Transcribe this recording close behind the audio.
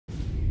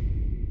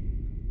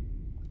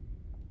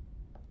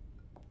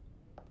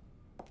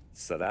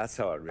So that's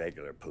how a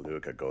regular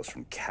palooka goes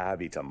from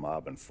cabbie to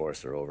mob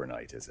enforcer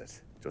overnight, is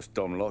it? Just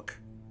dumb luck?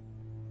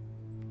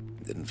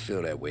 Didn't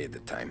feel that way at the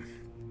time.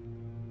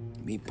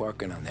 Me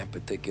parking on that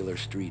particular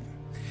street,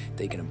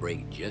 taking a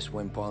break just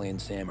when Paulie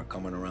and Sam are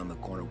coming around the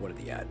corner, what are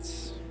the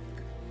odds?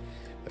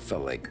 I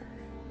felt like,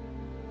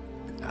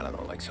 I don't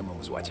know, like someone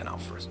was watching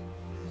out for us.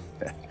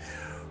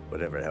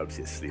 Whatever helps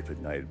you sleep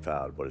at night,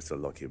 pal, but it's a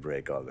lucky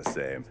break all the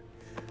same.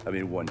 I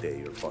mean, one day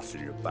you're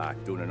busting your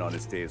back, doing an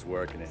honest day's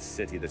work in a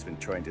city that's been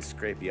trying to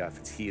scrape you off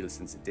its heels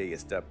since the day you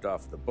stepped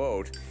off the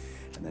boat,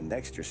 and then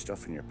next you're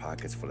stuffing your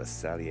pockets full of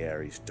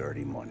Salieri's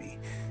dirty money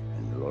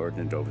and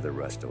lording it over the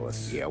rest of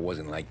us. Yeah, it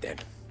wasn't like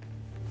that.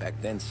 Back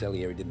then,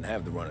 Salieri didn't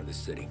have the run of the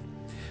city.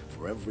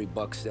 For every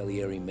buck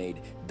Salieri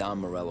made, Don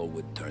Morello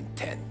would turn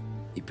 10.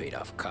 He paid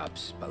off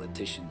cops,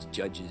 politicians,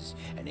 judges,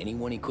 and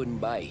anyone he couldn't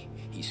buy,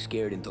 he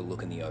scared into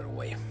looking the other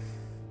way.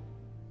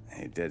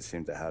 He did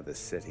seem to have the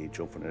city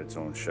jumping in its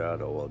own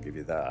shadow, I'll give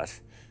you that.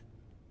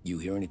 You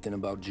hear anything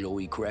about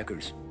Joey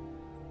Crackers?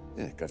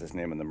 Yeah, got his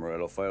name in the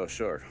Morello file,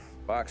 sure.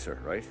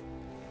 Boxer, right?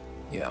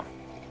 Yeah,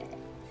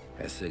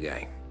 that's the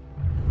guy.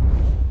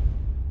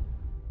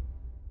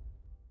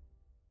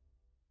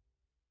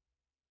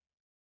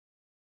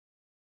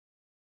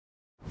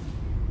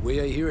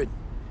 Way I hear it,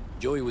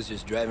 Joey was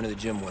just driving to the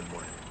gym one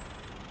morning.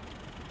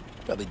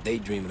 Probably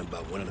daydreaming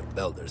about winning a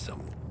belt or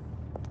something.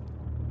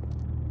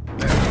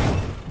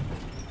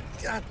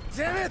 God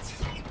damn it!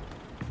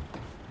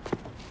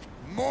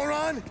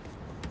 Moron!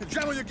 You're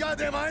driving with your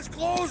goddamn eyes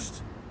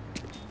closed!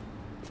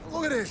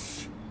 Look at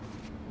this!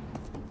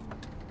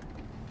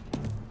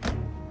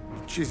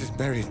 Jesus,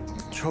 Mary,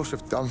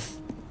 Joseph, Tom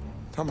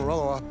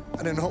Morello, I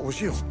didn't know it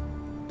was you.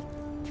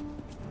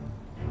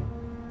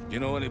 You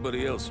know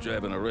anybody else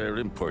driving a rare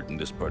import in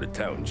this part of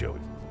town,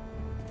 Joey?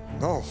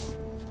 No.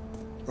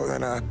 Well,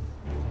 then,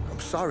 I'm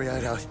sorry,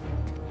 I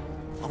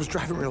was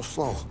driving real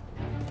slow.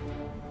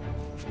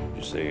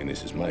 You're saying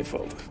this is my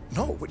fault?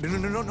 No,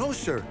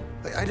 sir.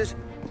 I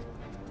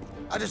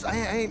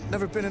ain't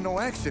never been in no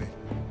accident.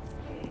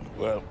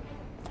 Well,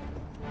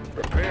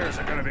 repairs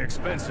are gonna be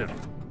expensive.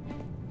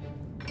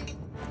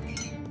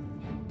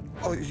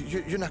 Oh,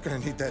 you're not gonna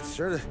need that,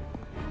 sir. The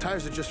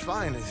tires are just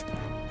fine. The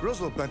grill's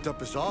a little bent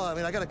up is all. I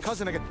mean, I got a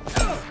cousin I can...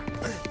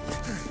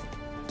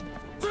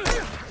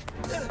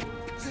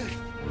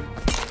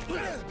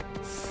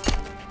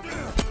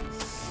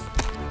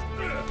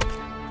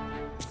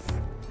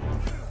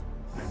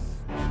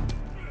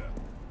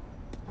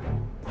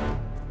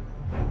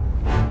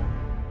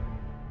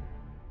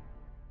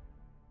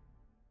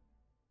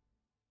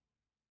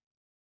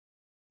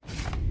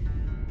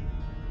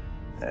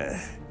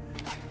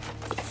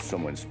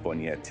 Someone spun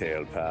you a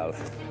tail, pal.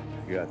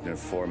 You got an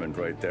informant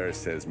right there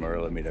says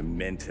Morello made a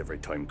mint every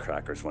time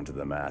Crackers went to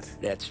the mat.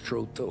 That's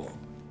true, too.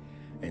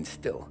 And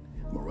still,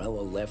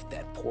 Morello left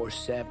that poor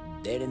sap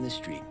dead in the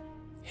street.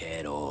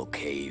 Head all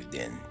caved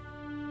in.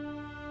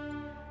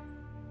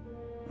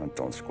 That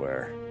don't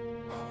square.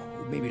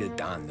 Maybe the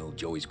Don knew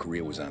Joey's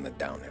career was on the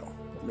downhill.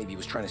 Maybe he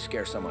was trying to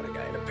scare some other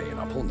guy into paying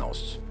up. Who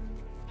knows?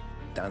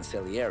 Don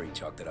Salieri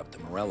chalked it up to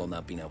Morello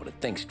not being able to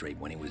think straight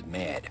when he was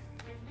mad.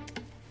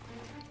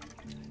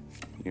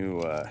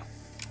 You,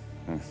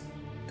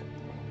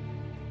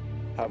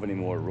 have any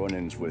more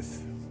run-ins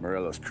with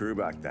Morello's crew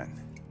back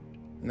then?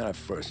 Not at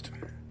first.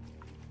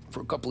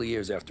 For a couple of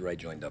years after I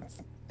joined up,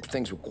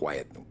 things were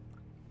quiet.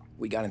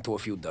 We got into a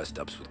few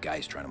dust-ups with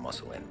guys trying to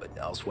muscle in, but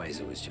elsewise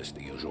it was just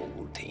the usual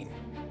routine.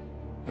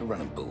 We're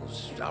running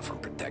booze, offering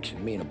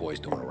protection, me and the boys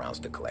doing the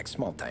rounds to collect,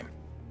 small time.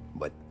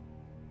 But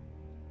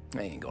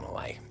I ain't gonna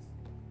lie.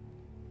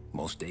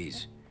 Most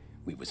days,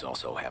 we was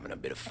also having a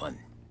bit of fun.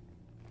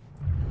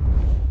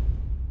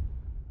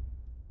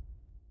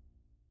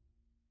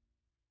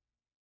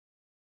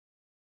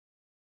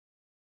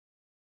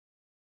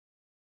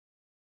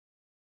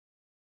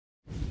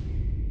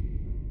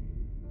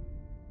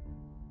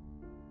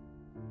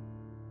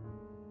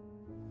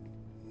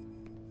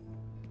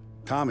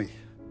 Tommy,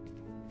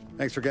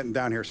 thanks for getting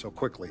down here so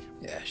quickly.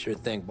 Yeah, sure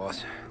thing,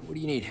 boss. What do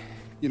you need?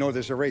 You know,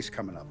 there's a race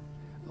coming up.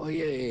 Oh,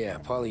 yeah.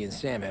 Paulie and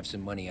Sam have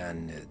some money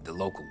on the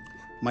local.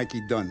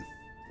 Mikey Dunn.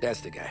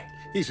 That's the guy.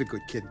 He's a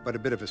good kid, but a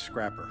bit of a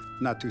scrapper.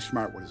 Not too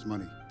smart with his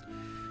money.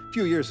 A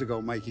few years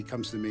ago, Mikey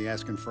comes to me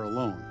asking for a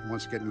loan. He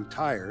wants to get new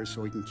tires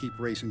so he can keep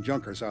racing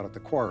junkers out at the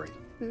quarry.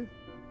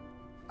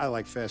 I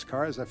like fast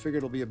cars. I figured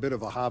it'll be a bit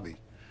of a hobby.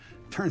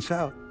 Turns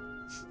out,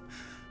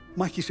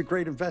 Mikey's a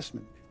great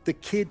investment. The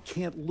kid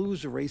can't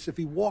lose a race if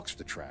he walks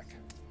the track.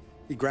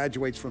 He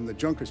graduates from the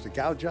junkers to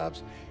gal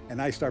jobs,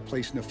 and I start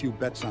placing a few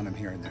bets on him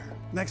here and there.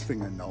 Next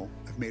thing I know,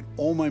 I've made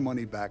all my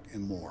money back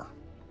and more.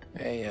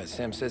 Hey,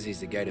 Sam says he's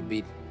the guy to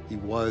beat. He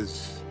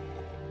was.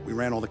 We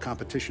ran all the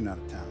competition out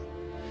of town.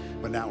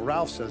 But now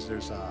Ralph says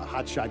there's a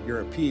hotshot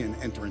European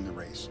entering the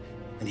race,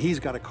 and he's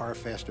got a car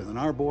faster than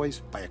our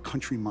boys by a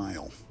country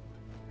mile.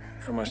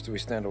 How much do we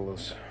stand to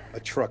lose? A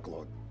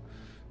truckload.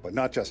 But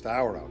not just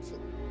our outfit.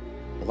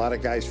 A lot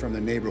of guys from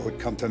the neighborhood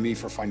come to me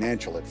for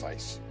financial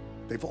advice.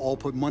 They've all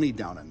put money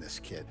down on this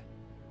kid.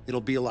 It'll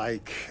be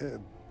like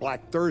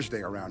Black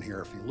Thursday around here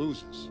if he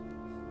loses.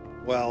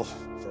 Well,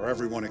 for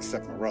everyone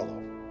except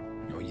Morello.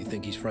 Oh, you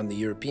think he's from the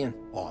European?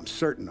 Oh, I'm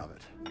certain of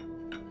it.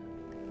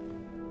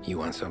 You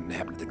want something to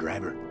happen to the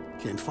driver?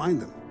 Can't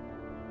find him.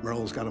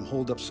 Morello's got him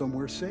holed up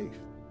somewhere safe.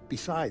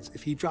 Besides,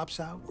 if he drops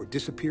out or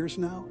disappears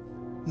now,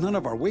 none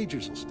of our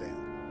wagers will stand.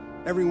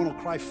 Everyone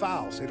will cry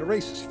foul, say the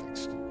race is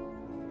fixed.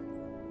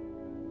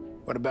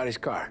 What about his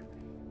car?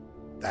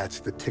 That's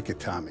the ticket,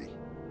 Tommy.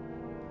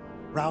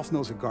 Ralph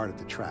knows a guard at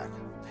the track.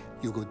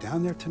 You go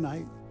down there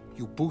tonight,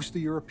 you boost the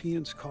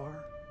European's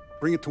car,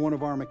 bring it to one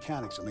of our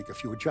mechanics, and make a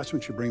few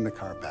adjustments, you bring the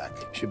car back.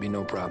 Should be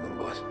no problem,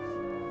 boss.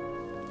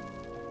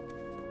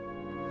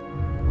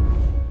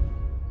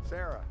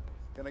 Sarah,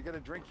 can I get a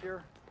drink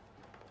here?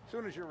 As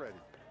soon as you're ready.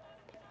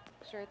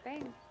 Sure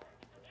thing.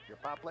 Your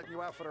pop letting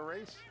you out for the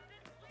race?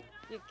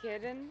 You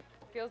kidding?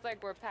 Feels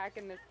like we're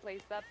packing this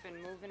place up and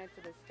moving it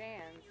to the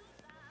stands.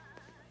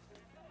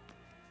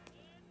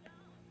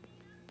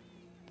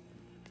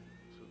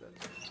 So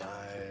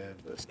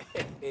that's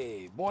 5.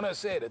 Hey,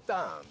 buonasera,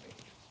 Tommy.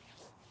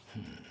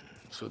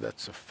 So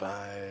that's a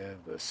 5,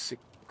 a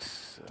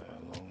 6,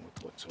 along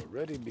with what's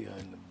already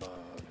behind the bar.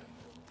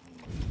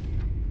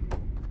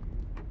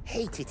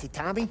 Hey,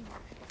 Tommy.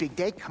 Big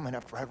day coming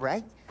up,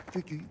 right?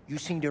 You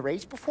seen the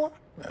race before?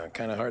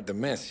 Kind of hard to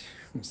miss.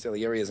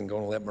 Salieri isn't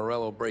going to let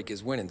Morello break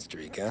his winning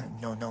streak, huh?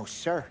 No,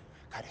 sir.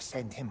 Gotta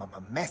send him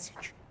a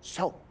message.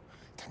 So,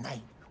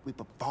 tonight, we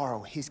will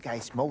borrow his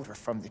guy's motor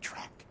from the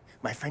track.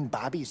 My friend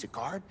Bobby is a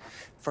guard.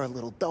 For a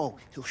little dough,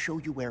 he'll show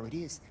you where it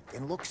is,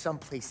 then look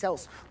someplace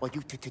else while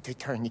you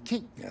turn the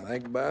key. I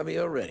like Bobby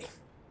already.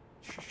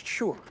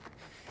 Sure.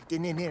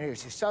 Then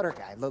there's this other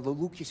guy,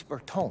 Lucas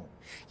Bertone.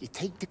 You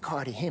take the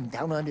car to him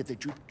down under the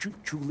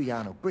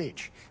Giuliano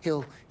Bridge.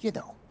 He'll,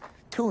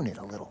 tune it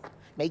a little.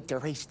 Make the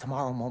race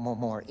tomorrow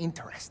more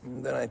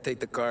interesting. Then I take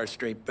the car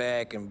straight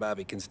back and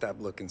Bobby can stop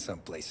looking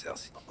someplace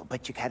else.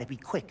 But you gotta be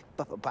quick.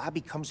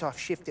 Bobby comes off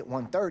shift at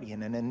 1:30,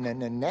 and then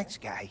the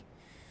next guy,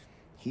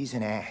 he's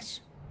an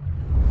ass.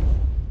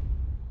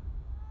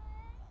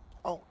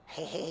 Oh,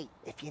 hey,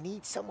 if you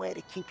need somewhere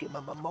to keep your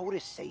motor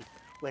safe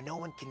where no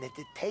one can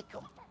take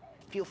them,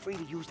 feel free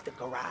to use the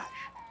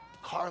garage.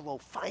 Carlo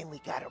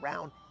finally got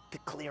around to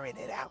clearing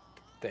it out.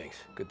 Thanks.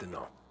 Good to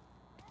know.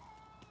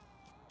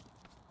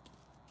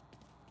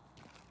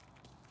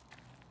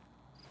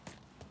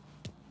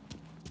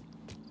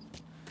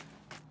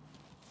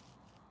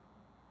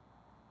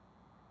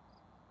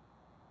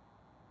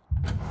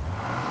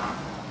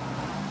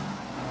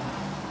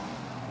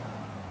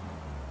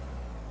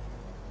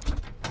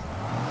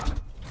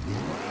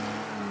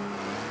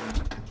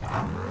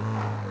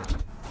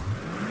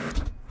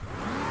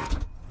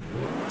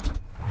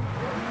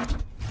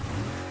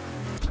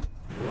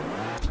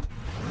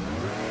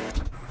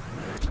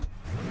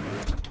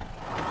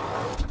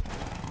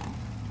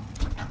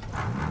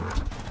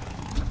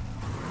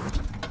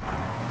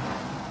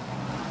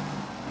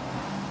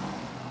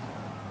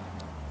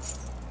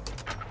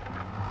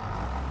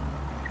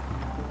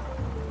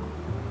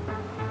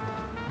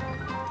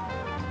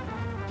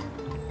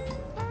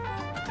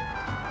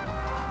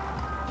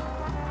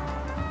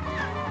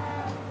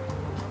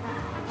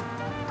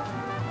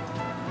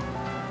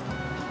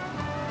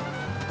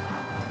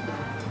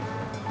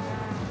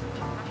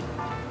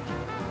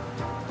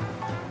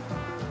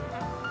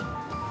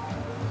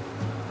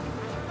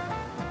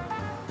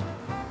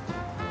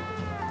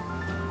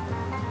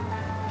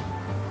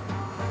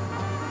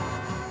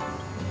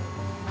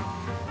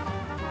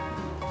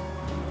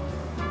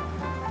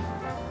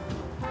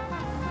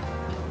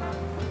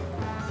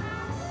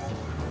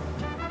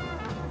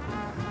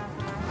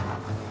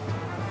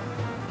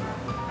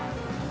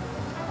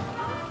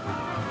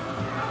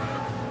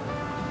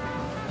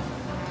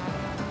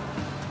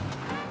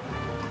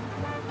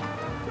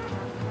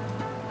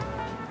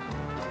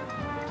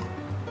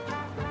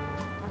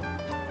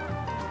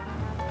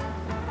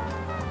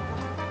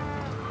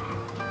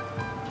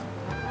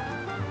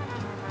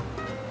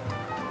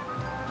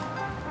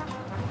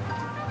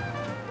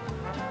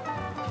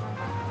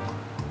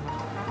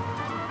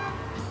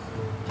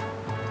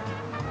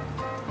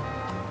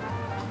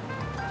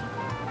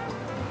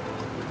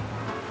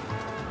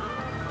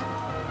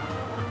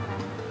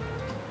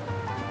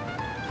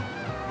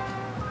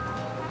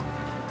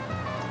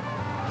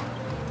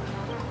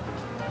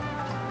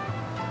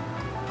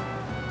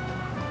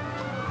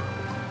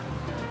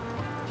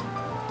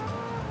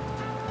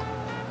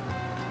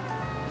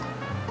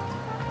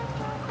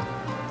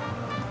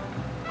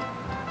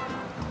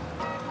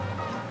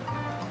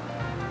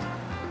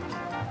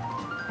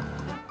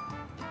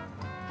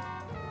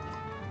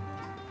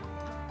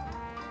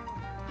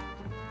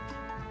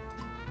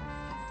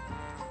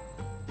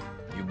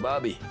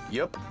 Bobby.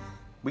 Yep.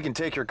 We can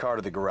take your car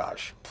to the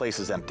garage. Place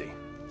is empty.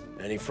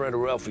 Any friend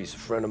of Ralphie's a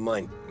friend of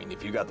mine. I mean,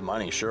 if you got the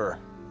money, sure.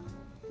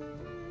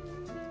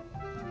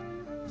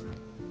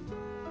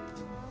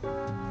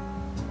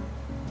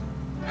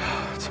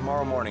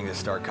 Tomorrow morning they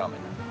start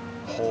coming.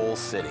 Whole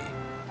city.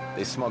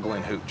 They smuggle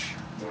in hooch.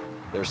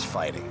 There's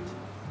fighting.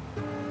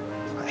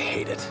 I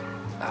hate it.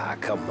 Ah,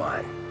 come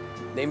on.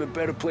 Name a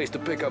better place to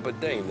pick up a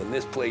dame than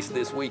this place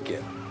this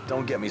weekend.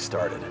 Don't get me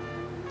started.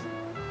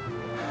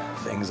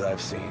 Things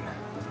I've seen.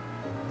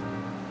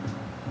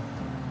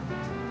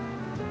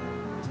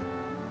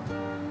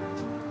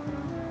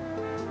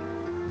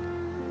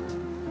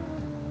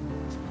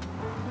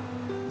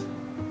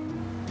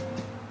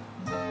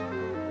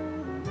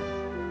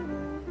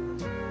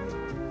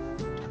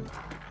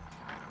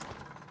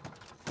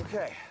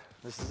 Okay,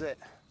 this is it.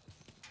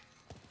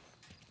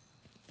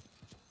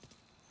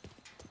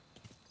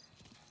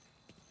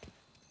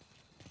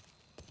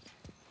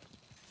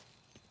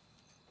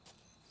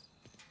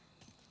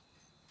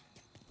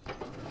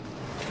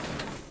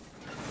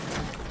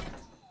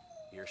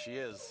 Here she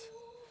is.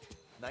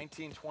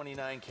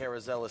 1929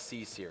 Carazella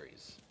C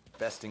Series.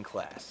 Best in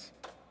class.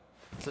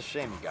 It's a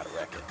shame you got a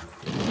record.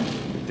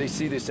 If they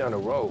see this on the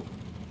road,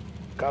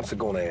 cops are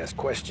gonna ask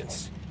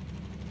questions.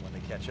 When they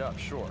catch up,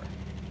 sure.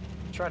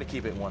 Try to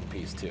keep it in one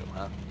piece too,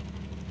 huh?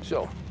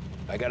 So,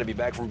 I gotta be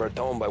back from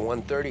Bertone by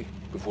 1:30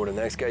 before the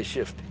next guy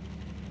shift.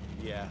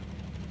 Yeah,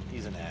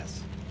 he's an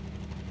ass.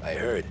 I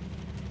heard.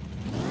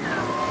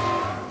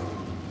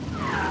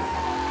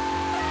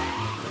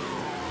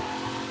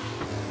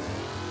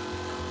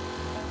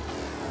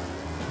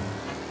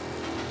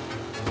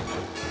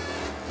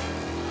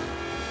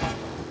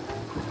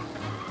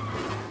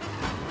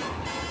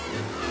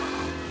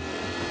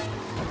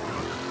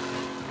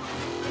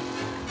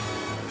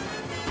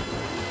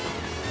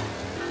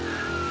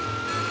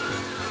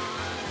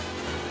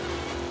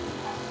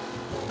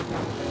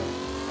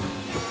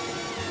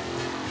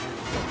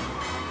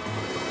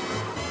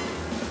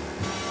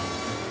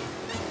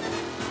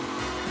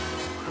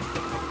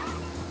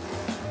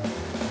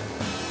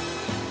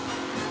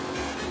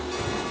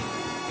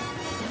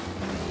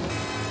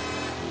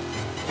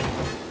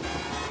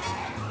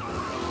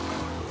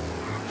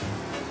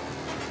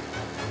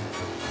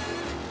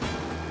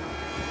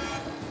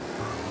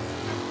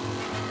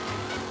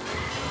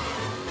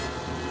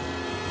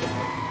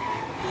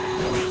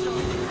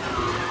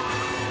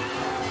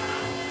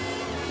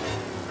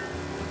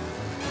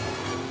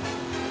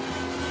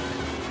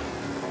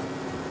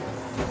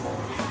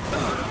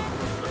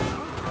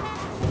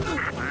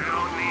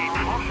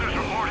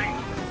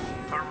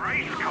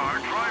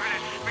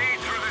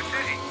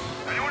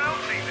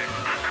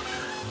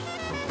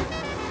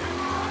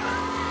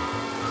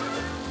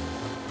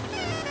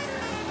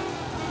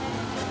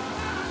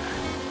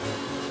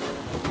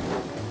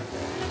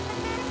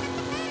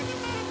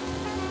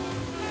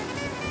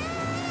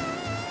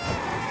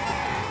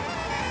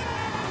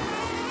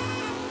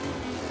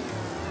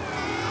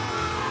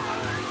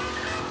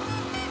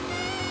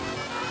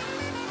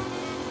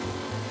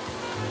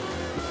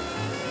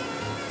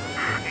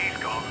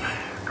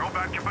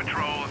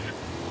 Patrols.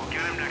 We'll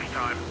get him next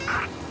time.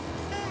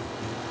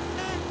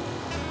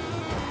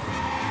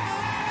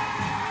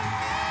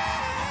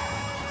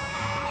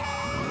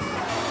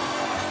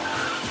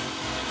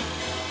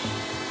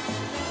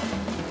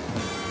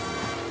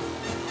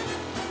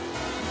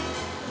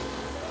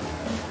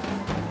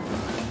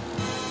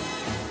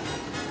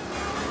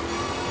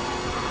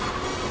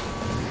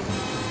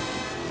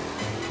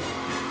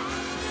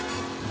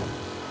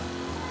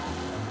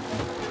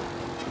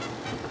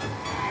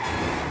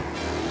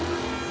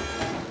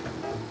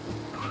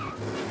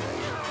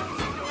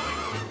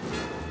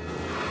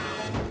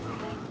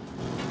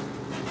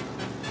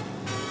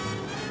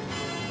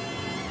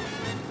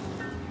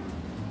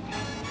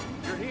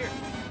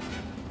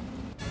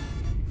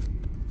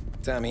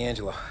 Tommy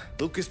Angelo.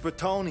 Lucas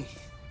Bertoni.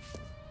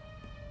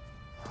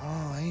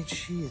 Oh, ain't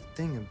she a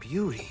thing of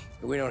beauty?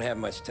 We don't have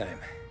much time.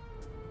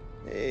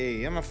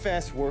 Hey, I'm a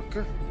fast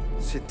worker.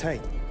 Sit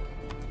tight.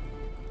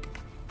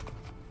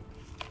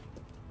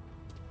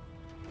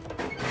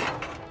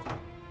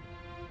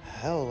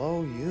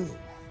 Hello, you.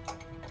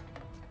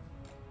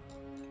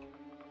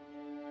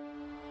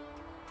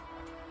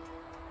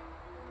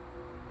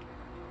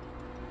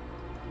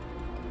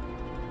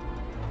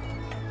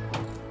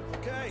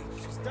 Okay,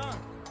 she's done.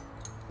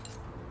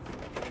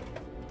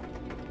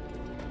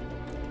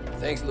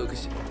 Thanks,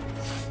 Lucas.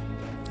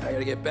 I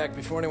gotta get back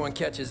before anyone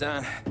catches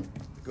on.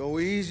 Go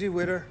easy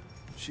with her.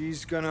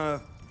 She's gonna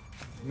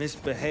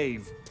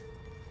misbehave.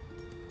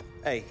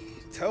 Hey,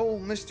 tell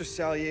Mr.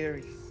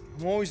 Salieri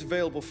I'm always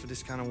available for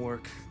this kind of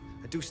work.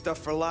 I do stuff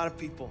for a lot of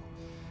people,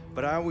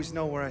 but I always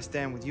know where I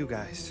stand with you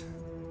guys.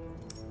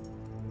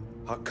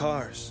 Hot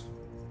cars,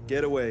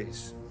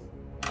 getaways,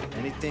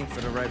 anything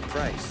for the right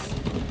price.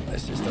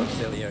 Let's just hope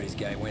Salieri's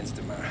guy wins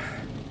tomorrow.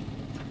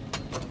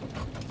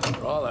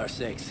 For all our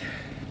sakes.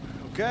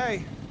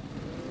 Okay.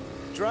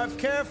 Drive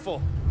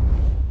careful.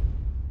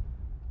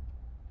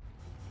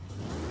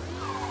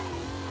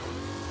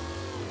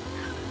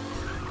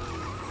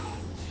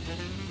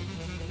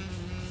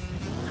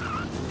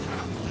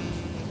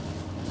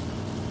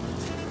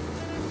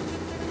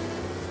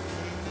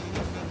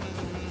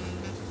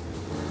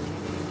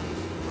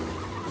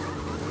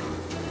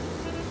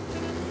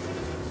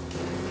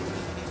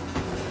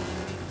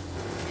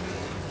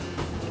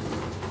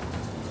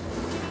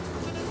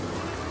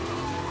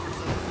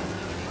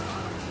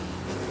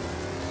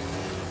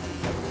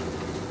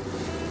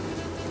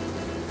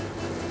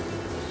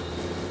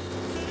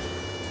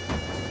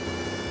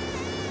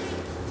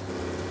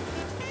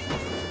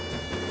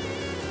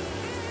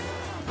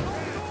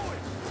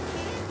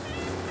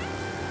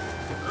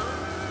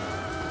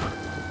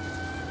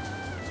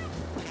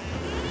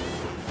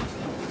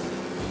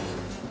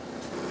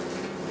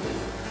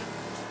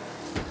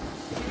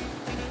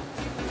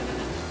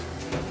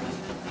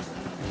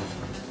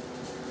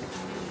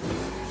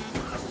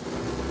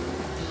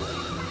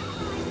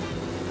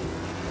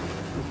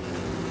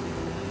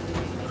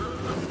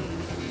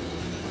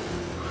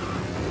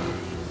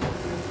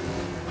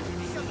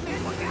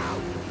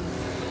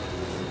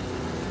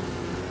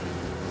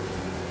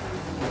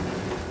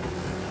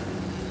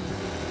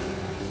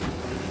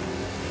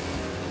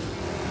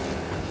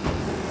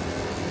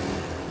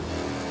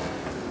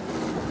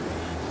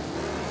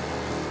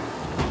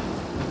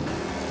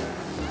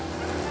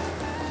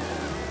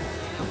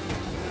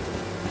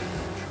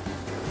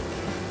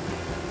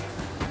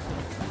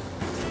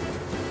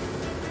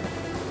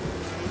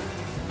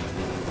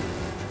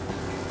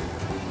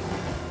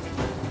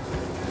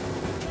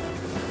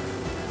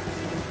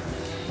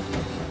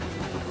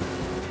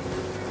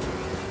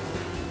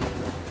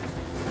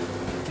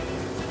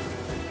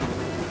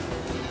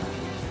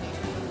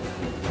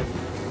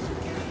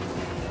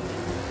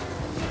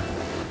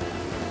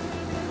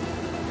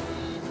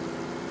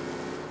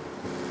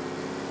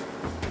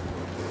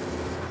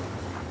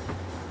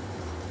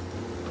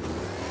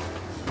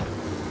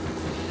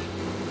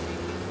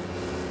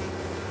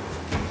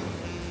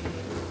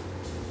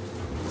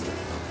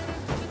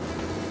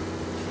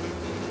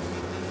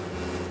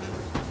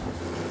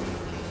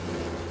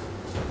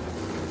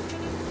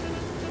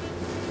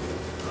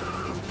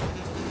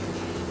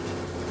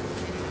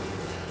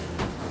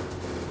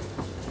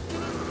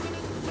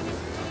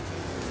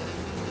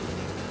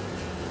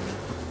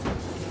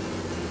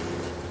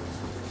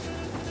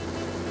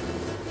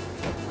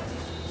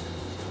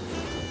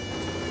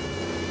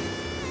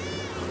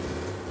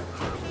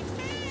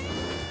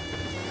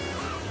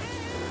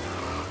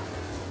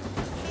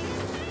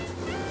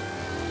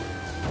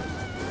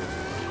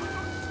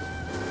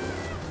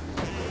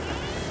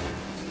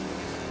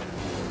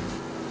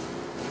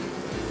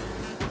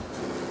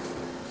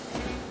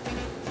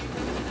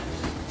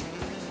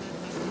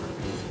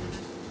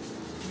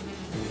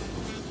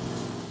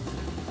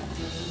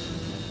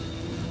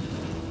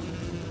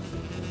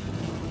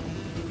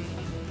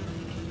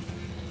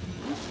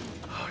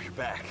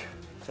 you're back.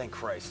 Thank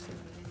Christ.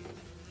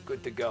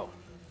 Good to go.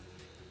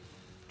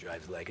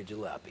 Drives like a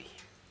jalopy.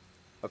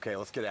 Okay,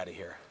 let's get out of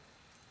here.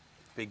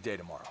 Big day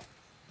tomorrow.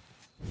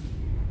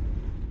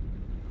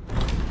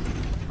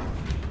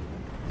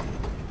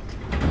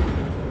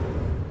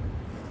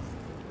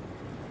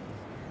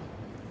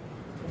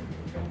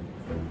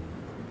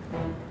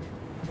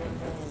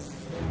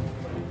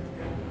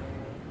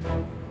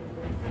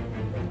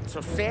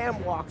 So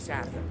Sam walks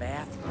out of the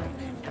bathroom,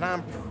 and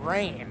I'm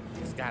praying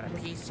he's got a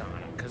piece on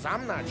him, because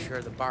I'm not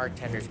sure the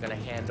bartender's gonna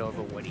hand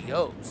over what he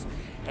owes.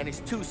 And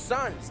his two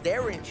sons,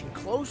 they're inching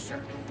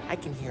closer. I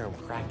can hear them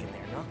cracking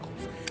their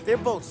knuckles. They're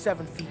both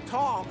 7 feet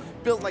tall,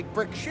 built like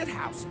brick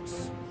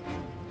shithouses.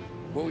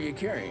 What were you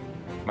carrying?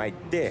 My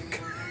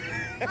dick.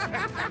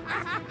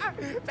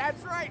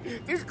 That's right.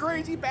 This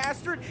crazy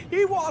bastard,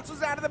 he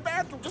waltzes out of the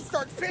bathroom, just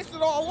starts pissing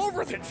all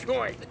over the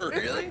joint.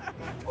 Really?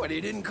 What,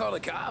 he didn't call the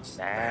cops?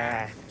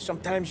 Nah,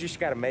 sometimes you just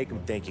gotta make them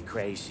think you're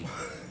crazy.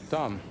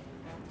 Tom,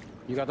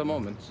 you got a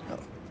moment? Oh.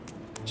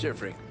 Sure,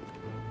 Frank.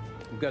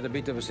 We've got a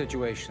bit of a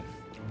situation.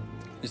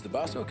 Is the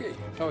boss okay?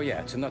 Oh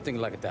yeah, it's nothing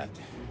like that.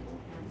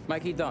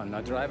 Mikey Dunn,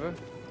 our driver.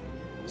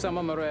 Some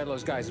of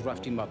Morello's guys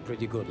roughed him up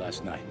pretty good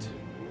last night.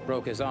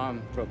 Broke his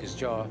arm, broke his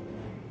jaw.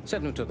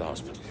 Sent him to the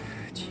hospital.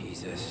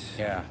 Jesus.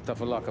 Yeah,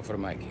 tough luck for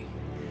Mikey.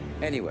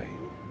 Anyway,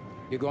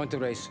 you're going to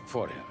race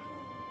for him.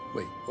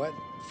 Wait, what?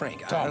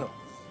 Frank, I Tom, don't know.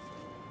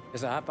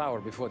 there's a half hour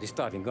before the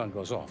starting gun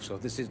goes off, so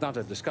this is not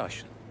a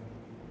discussion.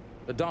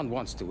 The Don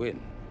wants to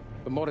win,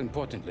 but more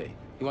importantly,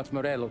 he wants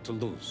Morello to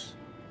lose.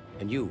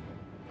 And you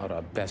are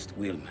our best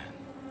wheelman.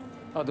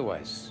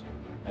 Otherwise,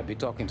 I'd be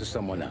talking to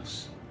someone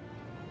else.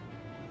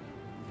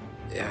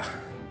 Yeah.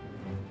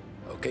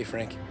 Okay,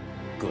 Frank.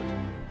 Good.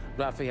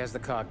 Rafi has the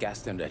car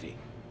gassed and ready.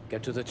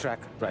 Get to the track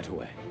right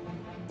away.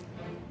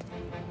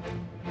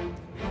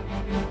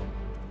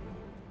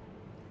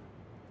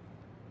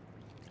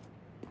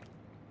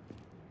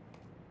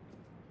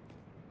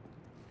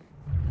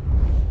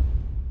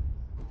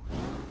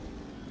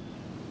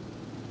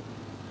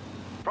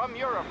 From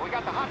Europe, we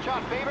got the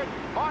hotshot favorite,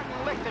 Martin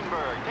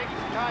Lichtenberg, taking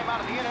some time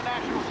out of the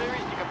International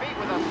Series to compete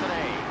with us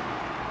today.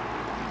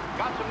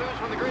 Got some news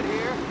from the grid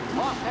here.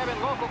 Lost Heaven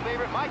local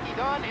favorite Mikey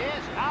Dunn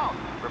is out.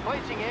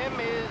 Replacing him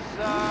is,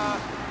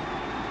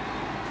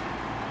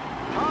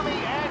 Tommy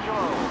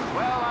Angelo.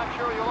 Well, I'm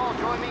sure you'll all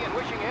join me in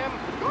wishing him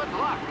good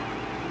luck.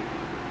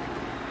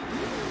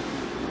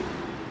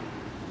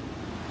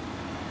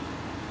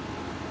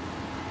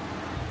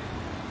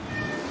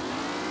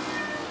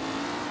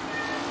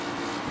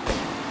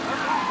 The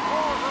track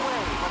rolls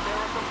away, but there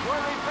are some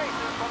worried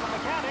faces from the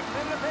mechanics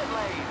in the pit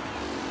lane.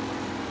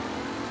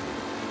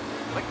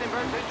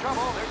 Lichtenberg's in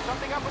trouble. There's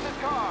something up with his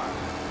car.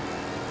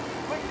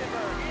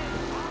 Lichtenberg is...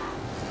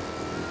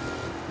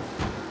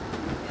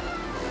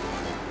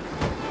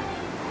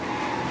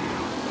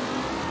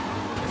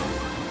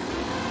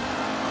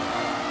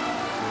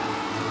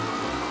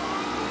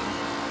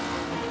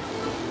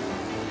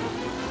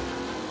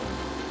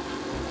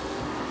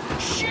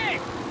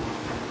 Shit!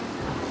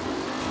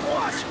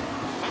 What?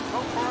 Let's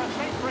hope for a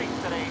safe race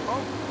today,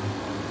 folks.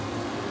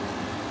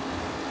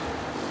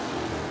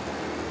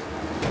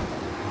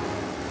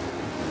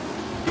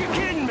 You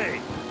kidding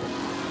me?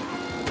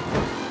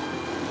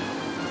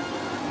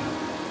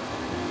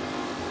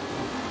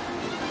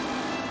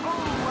 Oh,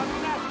 a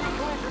nasty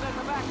collision at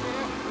the back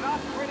there. Not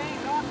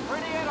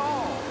pretty at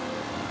all.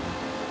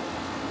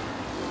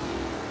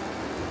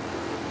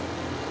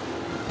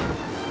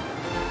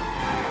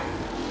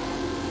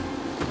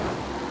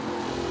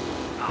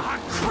 Ah,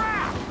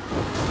 crap!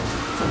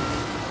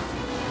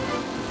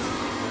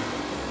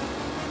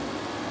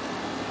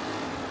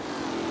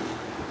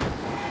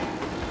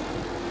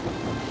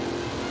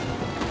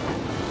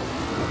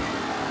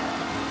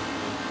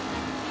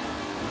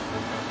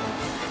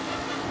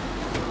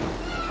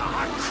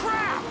 Ah,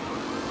 crap!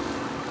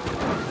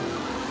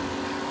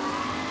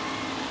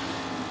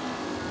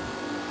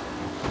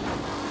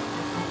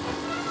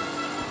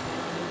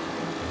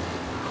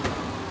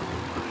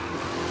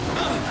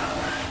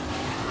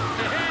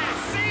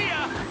 See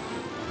ya!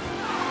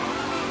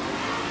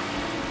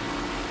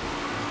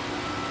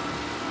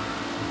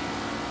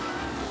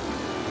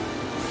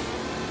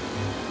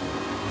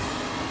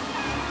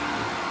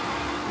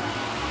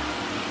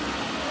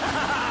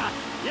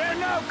 You're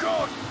no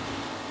good!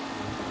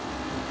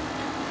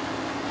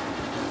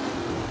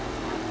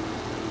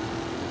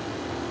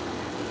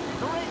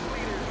 The race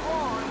leaders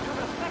roar into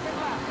the second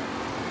lap.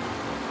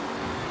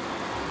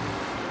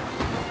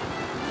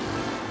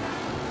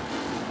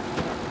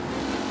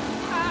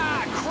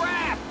 Ah,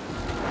 crap!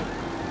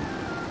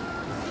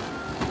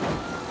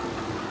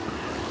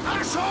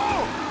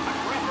 Asshole!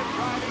 Aggressive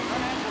driving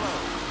from Angelo.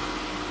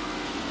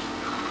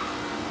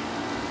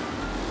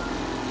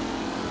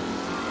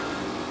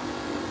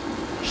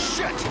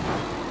 Shit!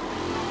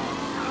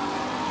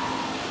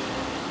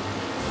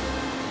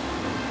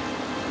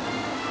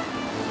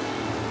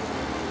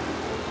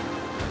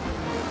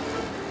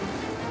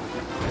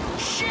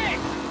 Shit!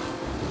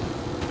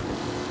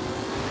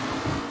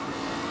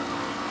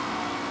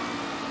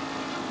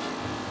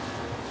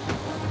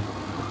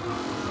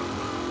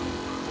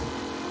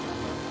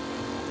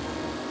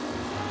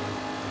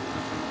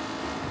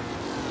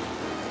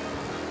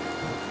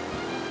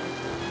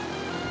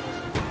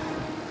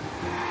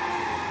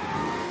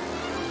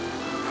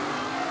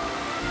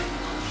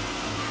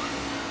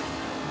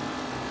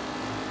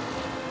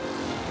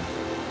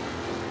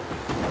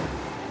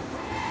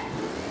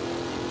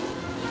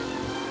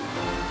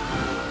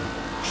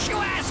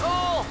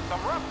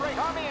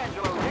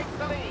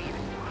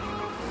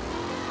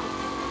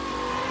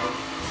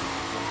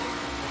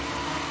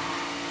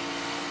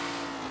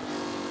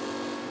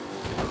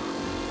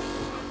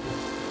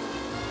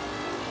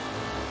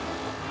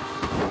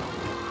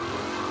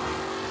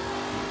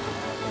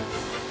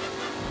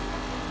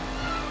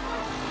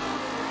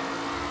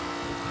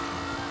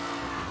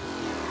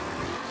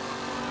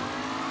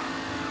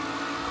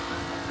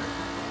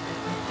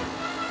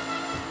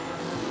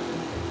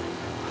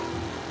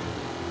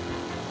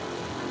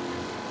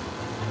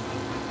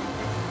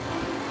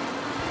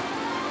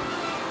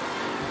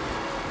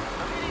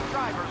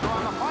 drivers are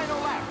on the final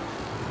lap.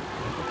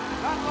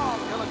 Not long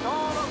till it's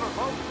all over,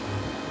 folks.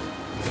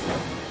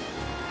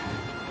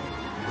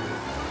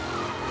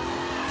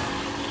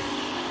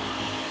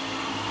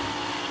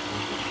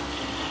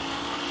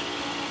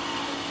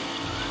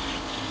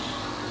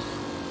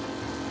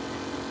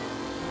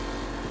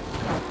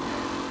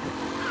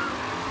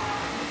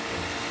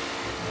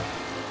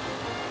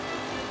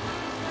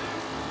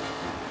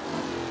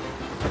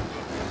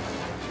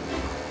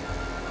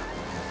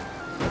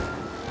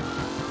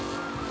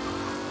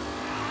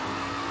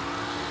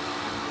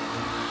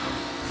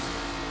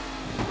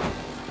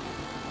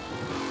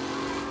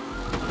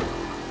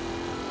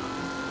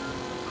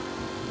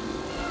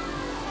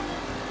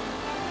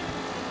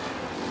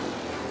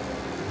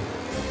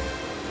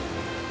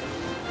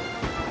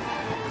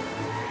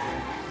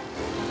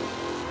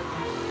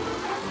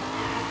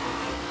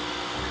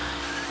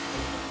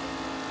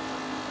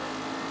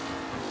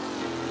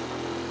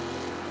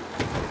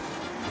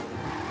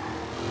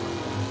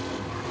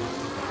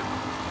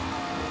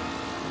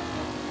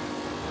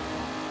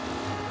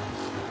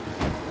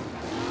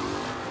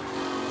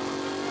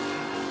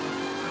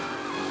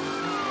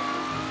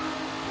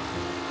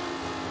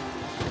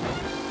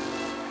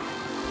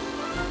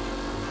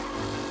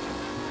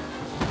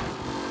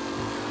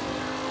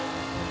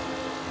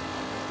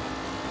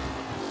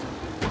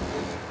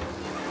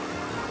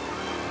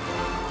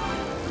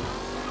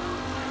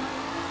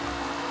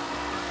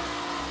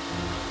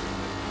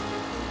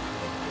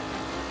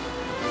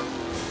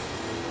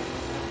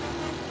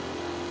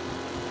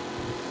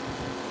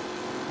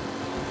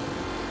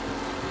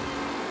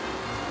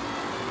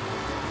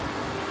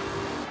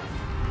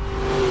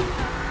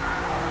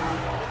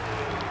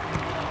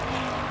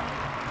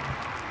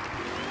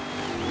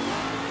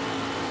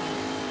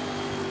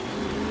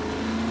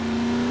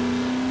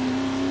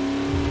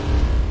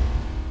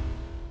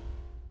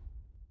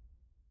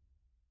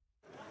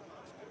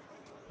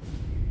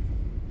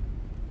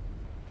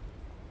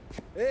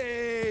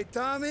 Hey,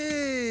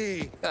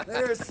 Tommy!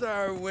 There's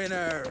our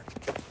winner.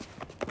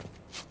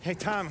 Hey,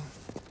 Tommy.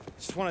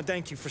 Just want to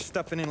thank you for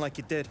stepping in like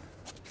you did.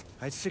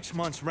 I had 6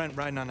 months rent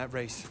riding on that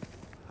race.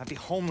 I'd be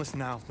homeless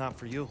now if not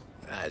for you.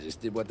 I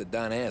just did what the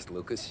Don asked,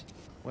 Lucas.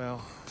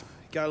 Well,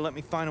 you gotta let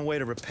me find a way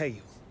to repay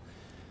you.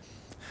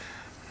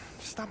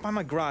 Stop by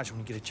my garage when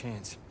you get a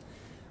chance.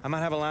 I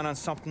might have a line on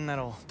something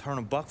that'll turn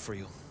 $1 for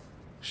you.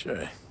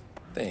 Sure.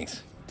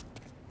 Thanks.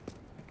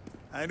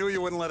 I knew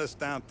you wouldn't let us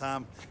down,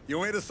 Tom.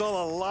 You made us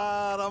all a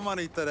lot of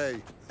money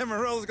today. And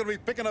Morello's gonna be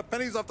picking up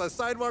pennies off the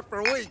sidewalk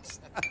for weeks.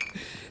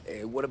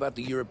 Hey, what about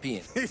the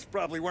European? He's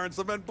probably wearing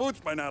cement boots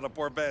by now, the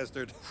poor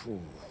bastard.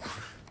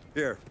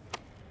 Here.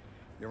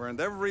 You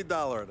earned every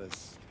dollar of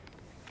this.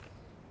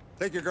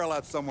 Take your girl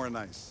out somewhere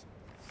nice.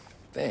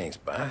 Thanance,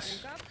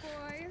 boss. Wake up,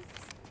 boys.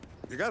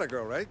 You got a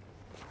girl, right?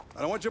 I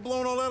don't want you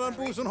blowing all that on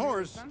booze and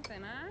whores.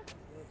 Something, huh?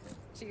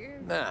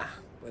 Cheers. Nah,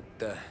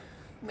 but,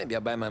 maybe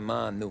I'll buy my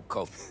mom a new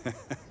coat.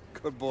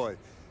 Good boy.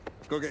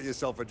 Go get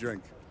yourself a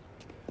drink.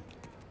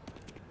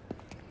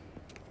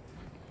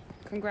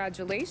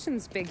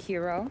 Congratulations, big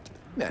hero.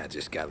 Nah,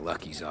 just got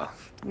lucky's all.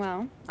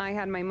 Well, I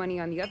had my money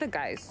on the other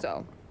guys,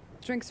 so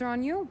drinks are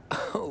on you.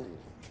 Oh.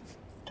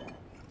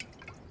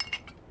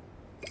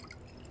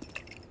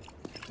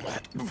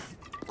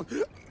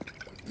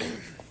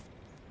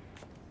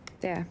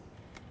 There.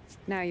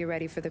 Now you're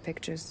ready for the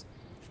pictures.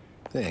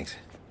 Thanks.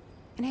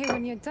 And hey,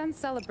 when you're done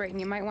celebrating,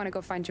 you might want to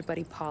go find your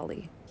buddy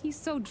Paulie. He's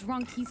so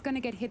drunk, he's gonna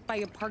get hit by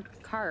a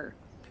parked car.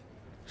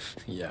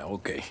 Yeah,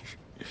 okay.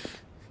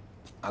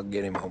 I'll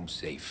get him home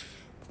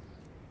safe.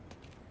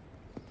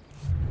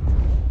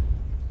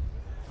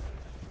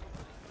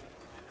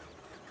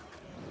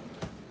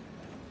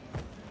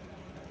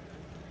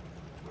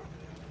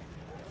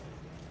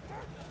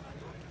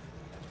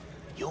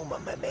 Your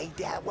mama made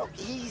that work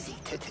easy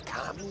to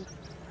Tommy.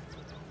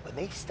 When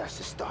they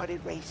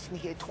started racing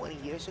here 20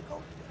 years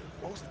ago,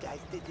 most guys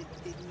didn't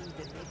even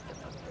make them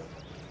up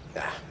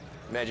there. Ah,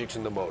 magic's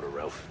in the motor,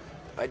 Ralph.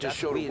 I just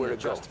showed him where to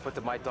go. Just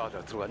put my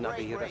daughter through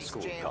another year at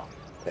school, Tom.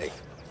 Hey,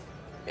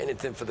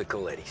 anything for the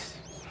Colettis.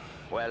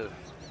 Well,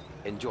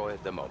 enjoy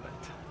the moment.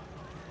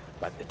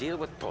 But deal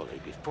with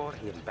Paulie before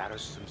he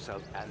embarrasses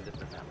himself and the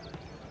family.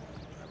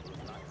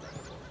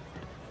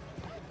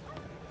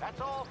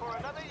 That's all for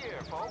another year,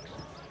 folks.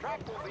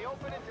 Track will be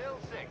open until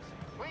 6.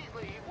 Please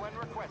leave when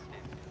requested.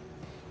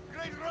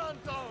 Great run,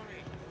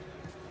 Tommy!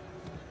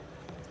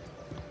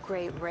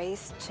 Great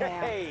race,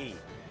 champ. Hey!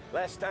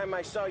 Last time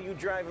I saw you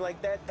drive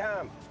like that,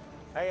 Tom,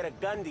 I had a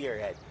gun to your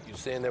head. You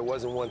saying there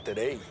wasn't one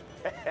today?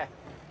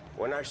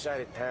 When our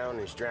side of town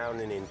is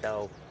drowning in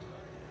dough,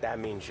 that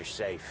means you're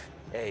safe.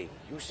 Hey,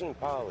 you seen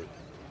Paulie?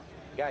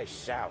 Guy's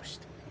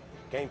soused.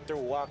 Came through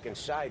walking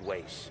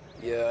sideways.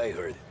 Yeah, I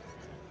heard.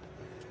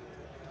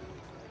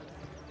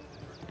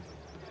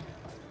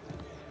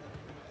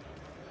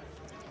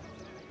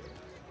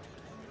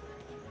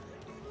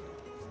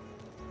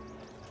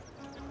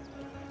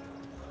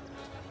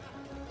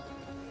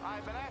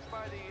 I've been asked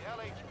by the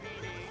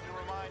LHPD to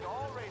remind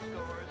all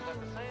racegoers that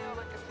the sale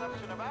and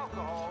consumption of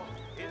alcohol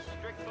is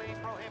strictly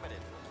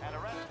prohibited. An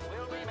arrest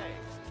will be made.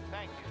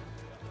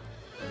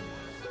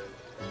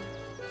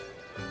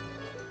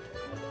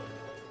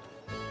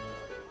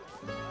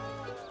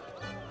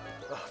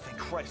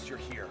 Christ you're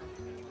here.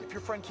 If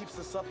your friend keeps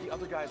this up, the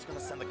other guy's gonna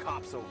send the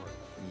cops over.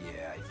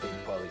 Yeah, I think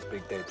Polly's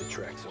big day at the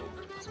track's over.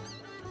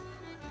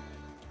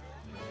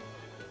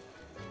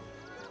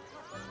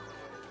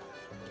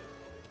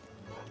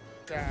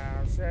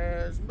 Cow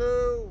says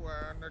moo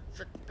and the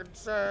chicken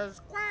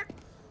says quack.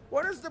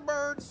 What does the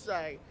bird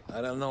say? I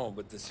don't know,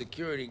 but the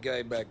security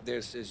guy back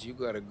there says you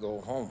gotta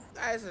go home.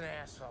 Guy's an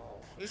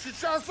asshole. You should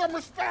show some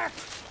respect.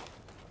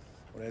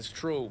 Well, that's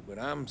true, but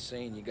I'm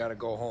saying you gotta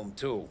go home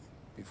too,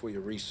 before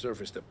you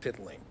resurface the pit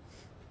lane.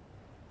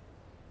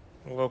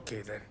 Well,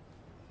 okay then.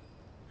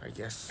 I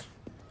guess.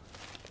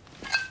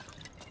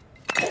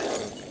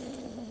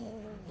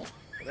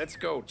 Let's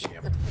go,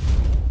 champ.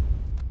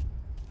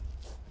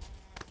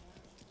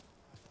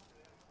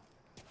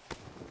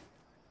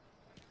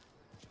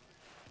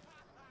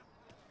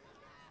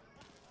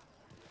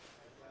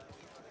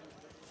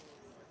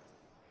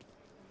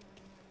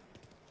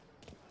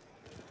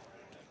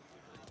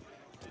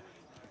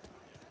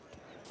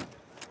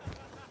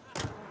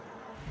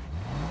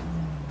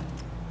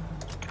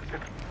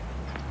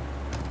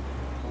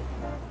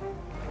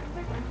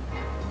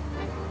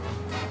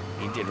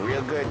 You did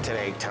real good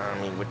today,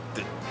 Tommy, with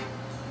the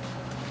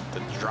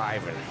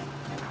driving.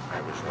 I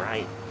was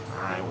right.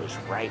 I was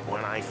right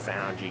when I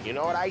found you. You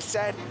know what I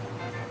said?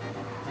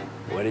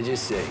 What did you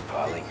say,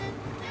 Polly?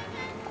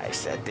 I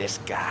said this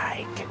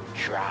guy can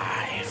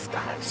drive,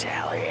 Don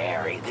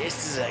Salieri.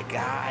 This is a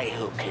guy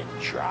who can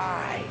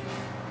drive.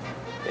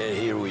 And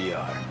here we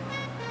are.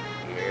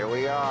 Here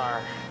we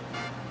are.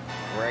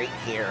 Right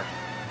here.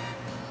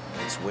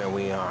 That's where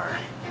we are.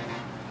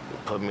 You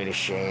put me to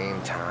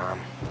shame, Tom.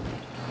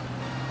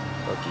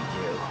 Look at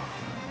you.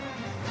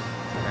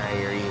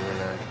 Now you're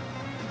even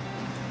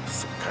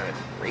some kind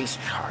of race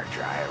car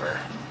driver.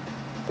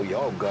 We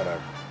all got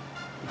our...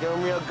 You're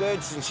doing real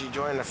good since you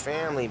joined the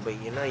family, but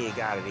you know you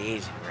got it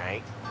easy,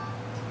 right?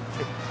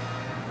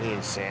 Me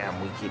and Sam,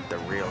 we keep the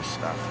real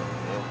stuff from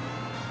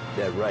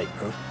you. That right,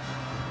 huh?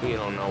 You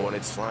don't know what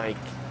it's like.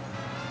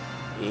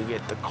 You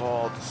get the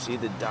call to see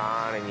the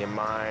Don and your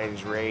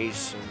mind's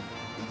race and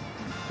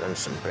done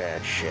some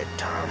bad shit,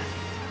 Tom.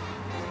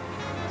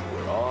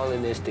 We're all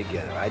in this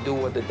together. I do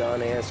what the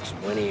Don asks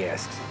when he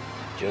asks it.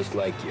 Just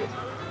like you.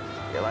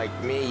 You're like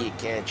me, you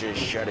can't just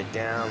shut it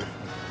down,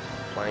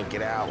 blank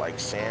it out like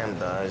Sam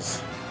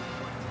does.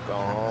 Go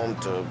home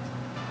to...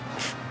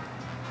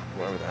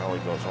 wherever the hell he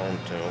goes home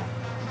to.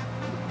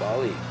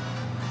 Polly,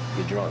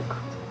 you're drunk.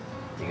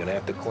 You're gonna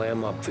have to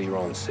clam up for your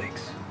own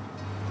sakes.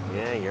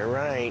 Yeah, you're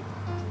right.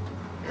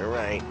 You're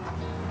right.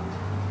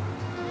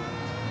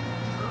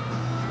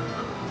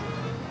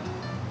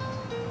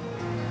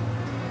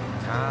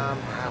 Tom,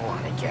 I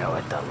want to get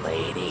with the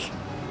lady.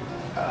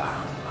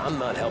 I'm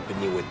not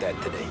helping you with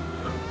that today.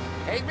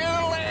 Take me to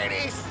the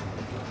ladies!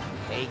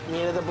 Take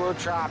me to the Blue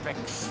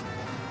Tropics.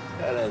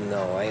 I don't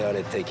know. I ought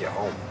to take you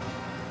home.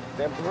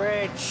 The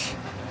bridge.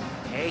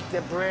 Take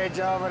the bridge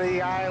over to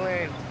the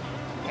island.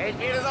 Take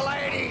me to the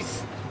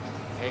ladies.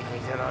 Take me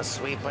to those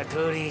sweet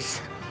patooties.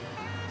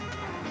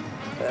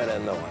 I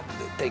don't know.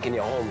 Taking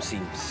you home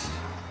seems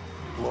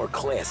more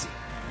classy.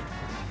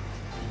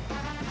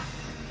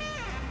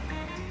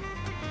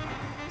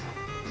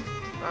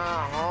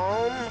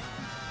 Home?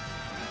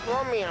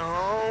 Brought me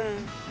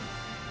home.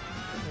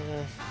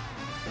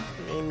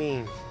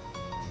 Maybe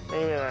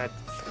that's,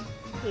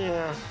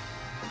 yeah,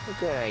 a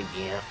good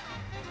idea.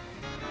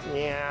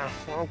 Yeah,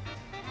 well,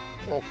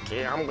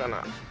 okay, I'm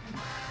gonna...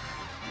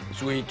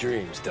 Sweet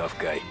dreams, tough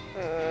guy.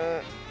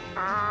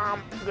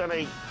 I'm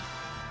gonna...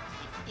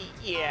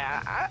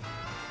 Yeah,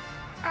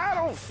 I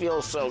don't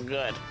feel so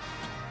good.